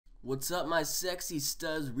What's up, my sexy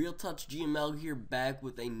studs? Real Touch GML here, back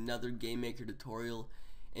with another Game Maker tutorial.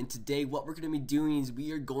 And today what we're going to be doing is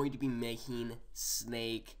we are going to be making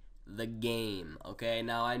Snake the game. Okay,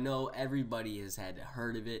 now I know everybody has had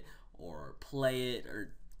heard of it or play it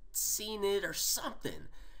or seen it or something.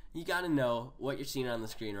 You got to know what you're seeing on the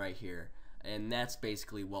screen right here, and that's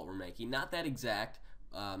basically what we're making. Not that exact,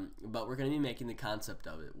 but we're going to be making the concept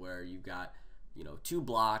of it, where you've got, you know, 2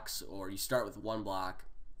 blocks, or you start with 1 block,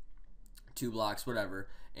 2 blocks, whatever,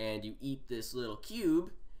 and you eat this little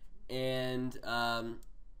cube, and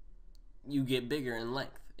you get bigger in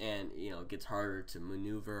length, and you know, it gets harder to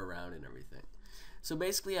maneuver around and everything. So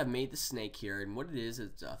basically, I've made the snake here, and what it is,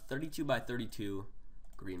 it's a 32 by 32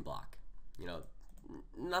 green block. You know,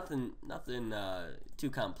 nothing too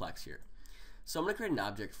complex here. So I'm gonna create an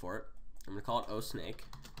object for it. I'm gonna call it oSnake,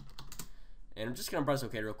 and I'm just gonna press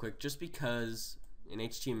OK real quick, just because in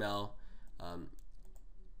HTML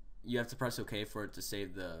you have to press OK for it to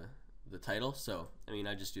save the title. So I mean,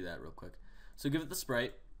 I just do that real quick. So give it the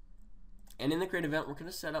sprite, and in the create event, we're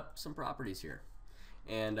gonna set up some properties here,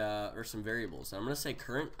 and or some variables. So I'm gonna say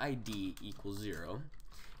current ID equals 0,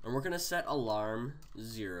 and we're gonna set alarm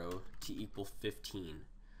 0 to equal 15.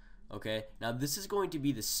 Okay, now this is going to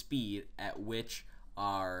be the speed at which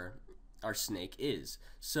our snake is.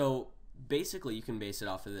 So basically, you can base it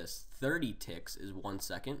off of this. 30 ticks is 1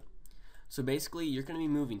 second. So basically, you're going to be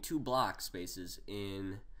moving 2 block spaces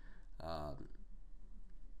in 1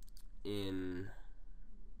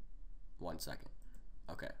 second.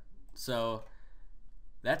 Okay, so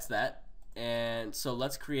that's that. And so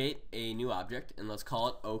let's create a new object, and let's call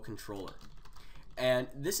it oController. And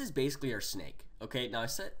this is basically our snake. Okay, now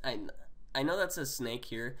I know that says snake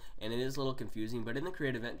here, and it is a little confusing, but in the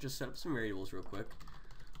create event, just set up some variables real quick.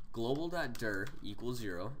 Global.dir equals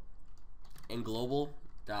 0, and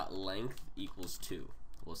global.length equals 2,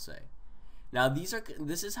 we'll say. Now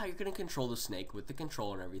this is how you're going to control the snake with the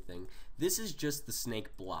controller and everything. This is just the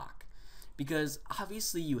snake block, because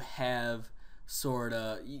obviously you have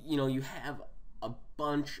you have a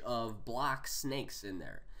bunch of block snakes in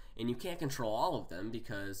there, and you can't control all of them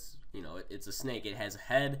because, you know, it's a snake. It has a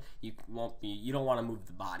head. You don't want to move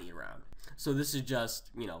the body around. So this is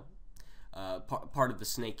just, you know, part of the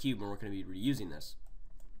snake cube, and we're going to be reusing this.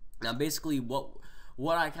 Now basically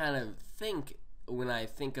what I kind of think when I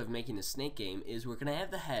think of making a snake game is we're going to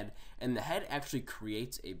have the head, and the head actually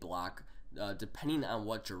creates a block depending on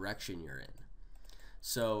what direction you're in.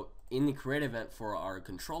 So in the create event for our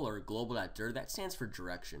controller, global.dir, that stands for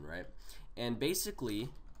direction, right? And basically,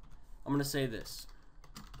 I'm going to say this: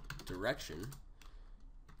 direction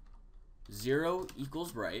 0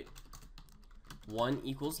 equals right, 1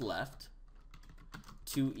 equals left,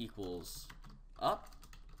 2 equals up,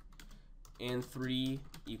 and 3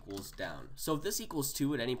 equals down. So if this equals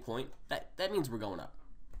 2 at any point, that means we're going up.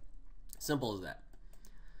 Simple as that.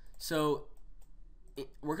 So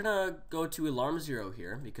we're gonna go to alarm 0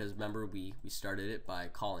 here, because remember we started it by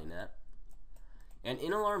calling that. And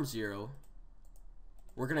in alarm 0,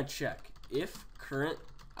 we're gonna check if current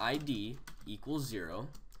ID equals 0.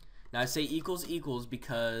 Now I say equals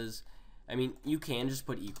because, I mean, you can just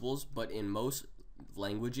put equals, but in most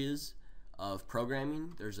languages of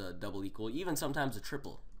programming, there's a double equal, even sometimes a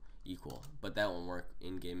triple equal, but that won't work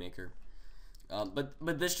in Game Maker. But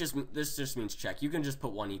this just means check. You can just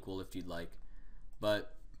put 1 equal if you'd like.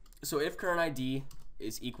 But so if current ID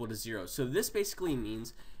is equal to 0, so this basically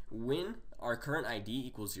means when our current ID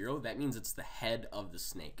equals 0, that means it's the head of the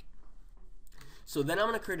snake. So then I'm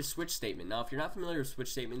going to create a switch statement. Now, if you're not familiar with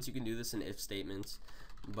switch statements, you can do this in if statements,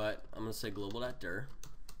 but I'm going to say global.dir.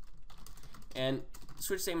 And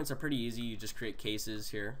switch statements are pretty easy. You just create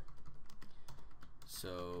cases here.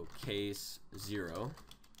 So case 0,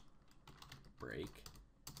 break,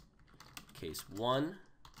 case 1,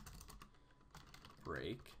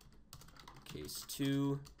 break, case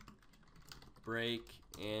 2, break,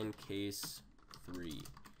 and case 3,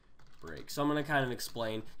 break. So I'm going to kind of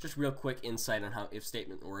explain just real quick insight on how if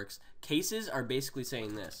statement works. Cases are basically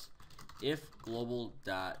saying this: if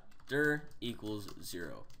global.dir equals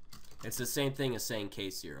 0. It's the same thing as saying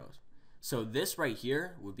case 0. So this right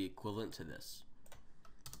here would be equivalent to this,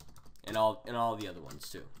 and all the other ones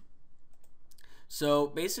too. So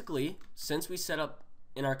basically, since we set up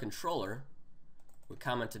in our controller, we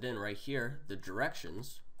commented in right here the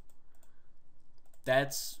directions,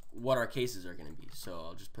 that's what our cases are going to be. So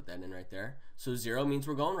I'll just put that in right there. So 0 means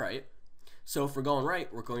we're going right. So if we're going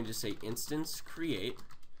right, we're going to say instance create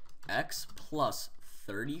x plus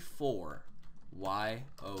 34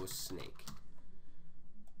 oSnake.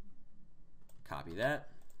 Copy that,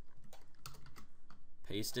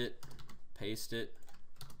 paste it,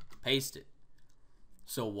 paste it.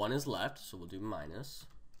 So 1 is left, so we'll do minus.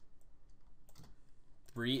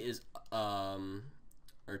 3 is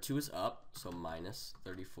or 2 is up, so minus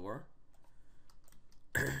 34.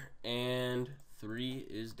 And 3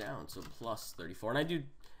 is down, so plus 34. And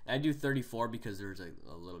I do 34 because there's a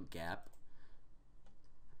little gap.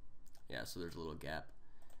 Yeah, so there's a little gap.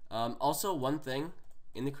 Also, one thing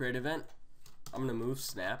in the create event, I'm gonna move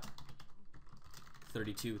snap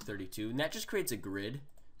 32, 32, and that just creates a grid,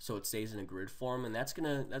 so it stays in a grid form, and that's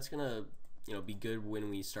gonna be good when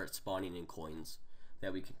we start spawning in coins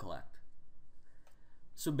that we can collect.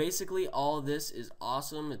 So basically, all of this is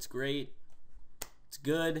awesome. It's great. It's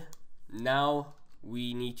good. Now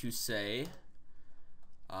we need to say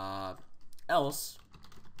else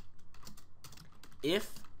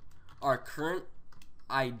if our current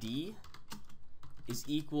ID is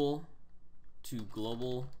equal to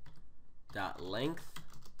global.length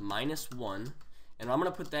minus 1, and I'm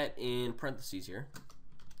gonna put that in parentheses here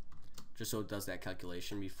just so it does that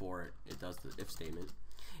calculation before it does the if statement.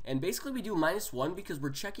 And basically we do minus 1 because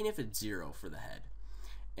we're checking if it's 0 for the head.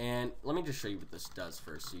 And let me just show you what this does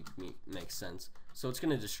first so you can make sense. So it's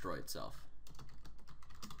gonna destroy itself.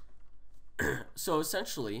 So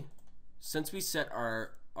essentially, since we set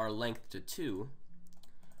our length to 2,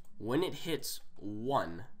 when it hits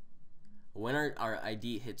 1, when our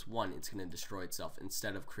ID hits 1, it's going to destroy itself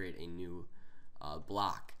instead of create a new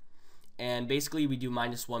block. And basically we do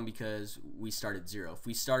minus 1 because we started 0. If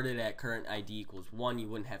we started at current ID equals 1, you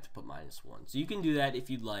wouldn't have to put minus 1. So you can do that if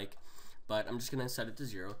you'd like, but I'm just going to set it to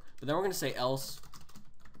 0. But then we're going to say else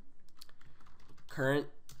current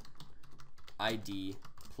ID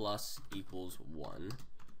plus equals 1.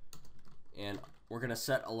 And we're going to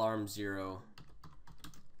set alarm 0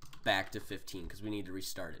 back to 15 because we need to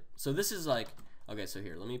restart it. So this is like, okay, so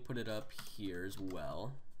here, let me put it up here as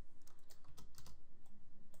well.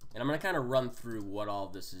 And I'm going to kind of run through what all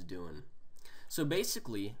of this is doing. So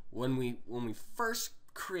basically, when we first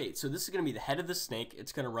create, so this is going to be the head of the snake.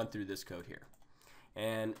 It's going to run through this code here.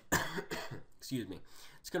 And, excuse me,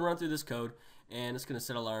 it's going to run through this code, and it's going to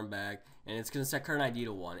set alarm back, and it's going to set current ID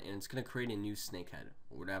to 1, and it's going to create a new snake head,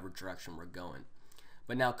 or whatever direction we're going.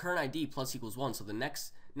 But now current ID plus equals 1, so the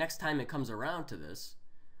next time it comes around to this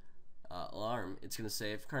alarm, it's going to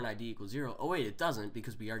say if current ID equals 0. Oh wait, it doesn't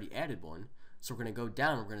because we already added 1. So we're going to go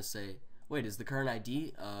down and we're going to say, wait, is the current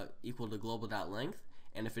ID equal to global.length?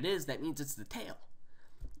 And if it is, that means it's the tail.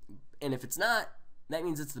 And if it's not, that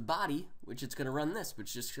means it's the body, which it's going to run this, which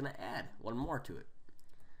is just going to add 1 more to it.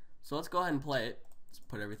 So let's go ahead and play it. Let's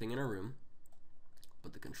put everything in a room.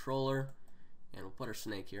 Put the controller, and we'll put our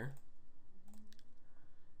snake here.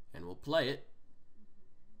 And we'll play it.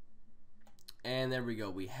 And there we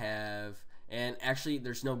go. We have, and actually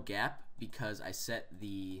there's no gap because I set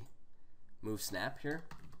the move snap here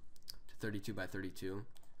to 32 by 32.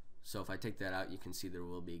 So if I take that out, you can see there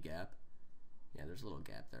will be a gap. Yeah, there's a little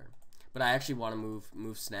gap there. But I actually want to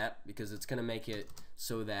move snap because it's going to make it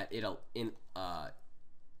so that it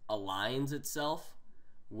aligns itself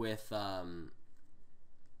with the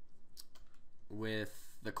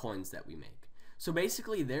coins that we make. So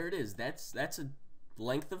basically there it is. That's a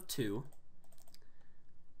length of 2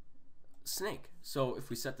 snake. So if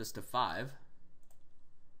we set this to 5,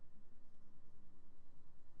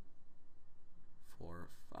 4,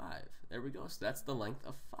 5, there we go. So that's the length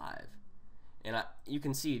of 5. And you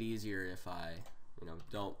can see it easier if I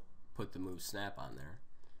don't put the move snap on there.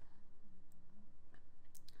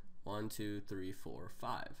 1, 2, 3, 4,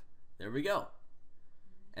 5. There we go.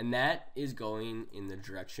 And that is going in the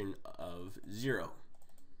direction of 0.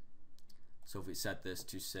 So if we set this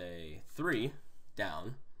to say 3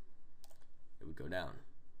 down, it would go down.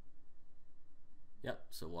 Yep,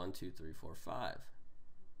 so 1, 2, 3, 4, 5.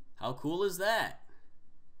 How cool is that?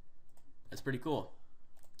 That's pretty cool.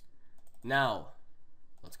 Now,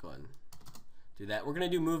 let's go ahead and do that. We're going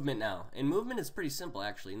to do movement now. And movement is pretty simple,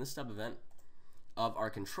 actually. In this step event of our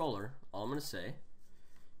controller, all I'm going to say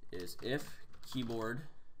is if keyboard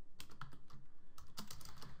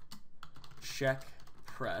check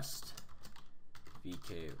pressed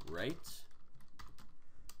vk right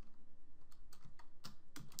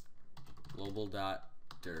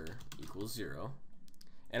global.dir equals 0.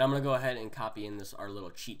 And I'm going to go ahead and copy in our little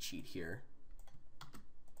cheat sheet here.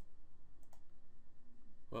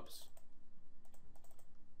 Whoops.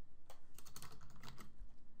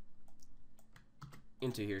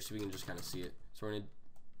 Into here so we can just kind of see it. So we're going to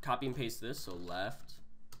copy and paste this. So left,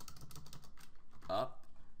 up,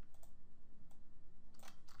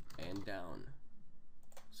 and down.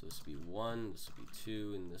 So this will be 1, this will be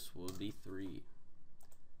 2, and this will be 3.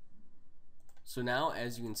 So now,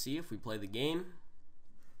 as you can see, if we play the game,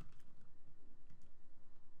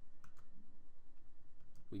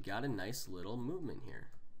 got a nice little movement here.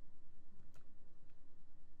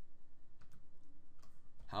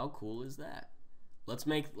 How cool is that? Let's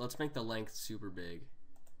make the length super big,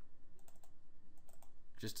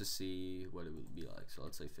 just to see what it would be like. So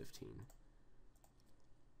let's say 15.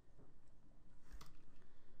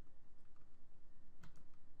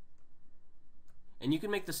 And you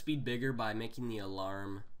can make the speed bigger by making the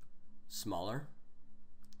alarm smaller.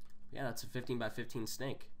 Yeah, that's a 15 by 15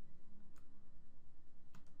 snake.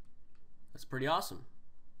 That's pretty awesome.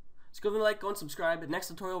 So go and like, go and subscribe. Next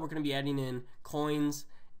tutorial, we're going to be adding in coins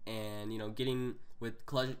and, you know, getting with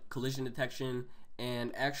collision detection.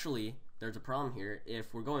 And actually, there's a problem here.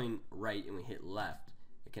 If we're going right and we hit left,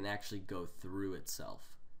 it can actually go through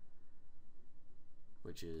itself,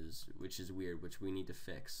 which is weird, which we need to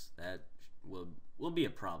fix. That will be a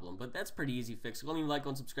problem, but that's pretty easy fix. Go and like, go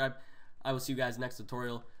and subscribe. I will see you guys next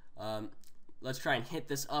tutorial. Let's try and hit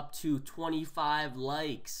this up to 25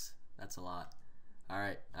 likes. That's a lot. All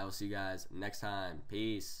right, I will see you guys next time.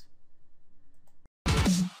 Peace.